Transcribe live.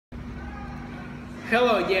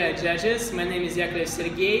Hello, dear judges. My name is Yakovlev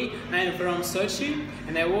Sergey. I am from Sochi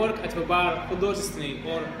and I work at the bar художественный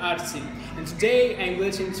or artsy. And today I'm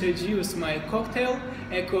going to introduce my cocktail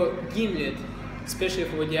Yakovlev, especially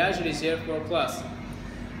for the reserved for class.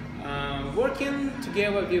 Working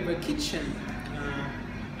together with the kitchen,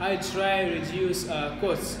 I try to reduce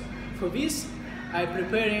costs. For this, I'm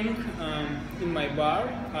preparing in my bar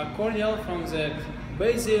a cordial from the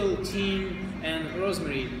basil, thyme and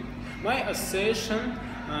rosemary. My association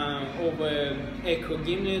of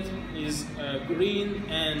Yakovlev is green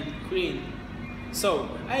and clean. So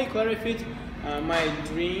I clarified my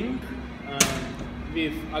drink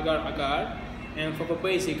with agar-agar, and for the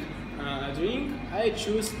basic drink I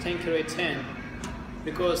choose Tanqueray 10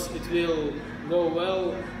 because it will go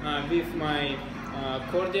well with my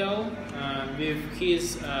cordial with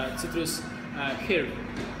his citrus herb.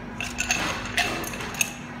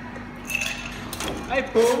 I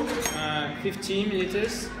pour 15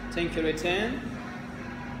 milliliters Tanqueray 10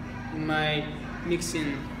 in my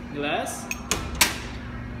mixing glass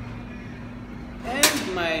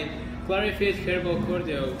and my clarified herbal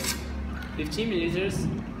cordial 15 milliliters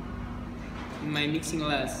in my mixing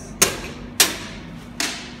glass.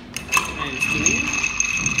 And stirring.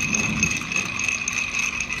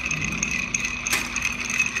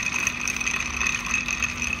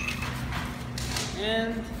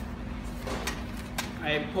 And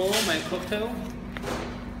I pour my cocktail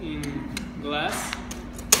in glass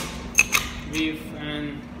with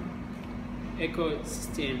an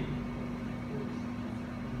ecosystem.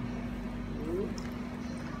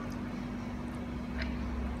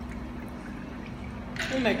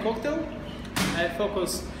 In my cocktail, I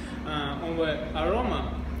focus on the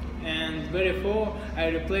aroma, and therefore I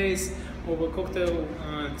replace over cocktail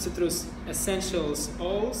citrus essentials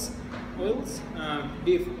oils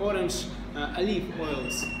with orange olive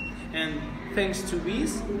oils, and thanks to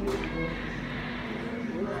this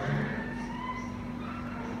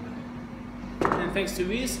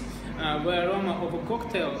the aroma of a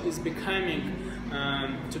cocktail is becoming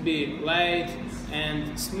to be light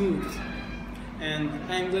and smooth. And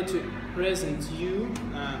I'm going to present you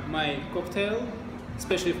my cocktail,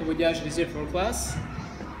 especially for the reserved for class,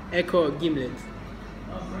 Yakovlev.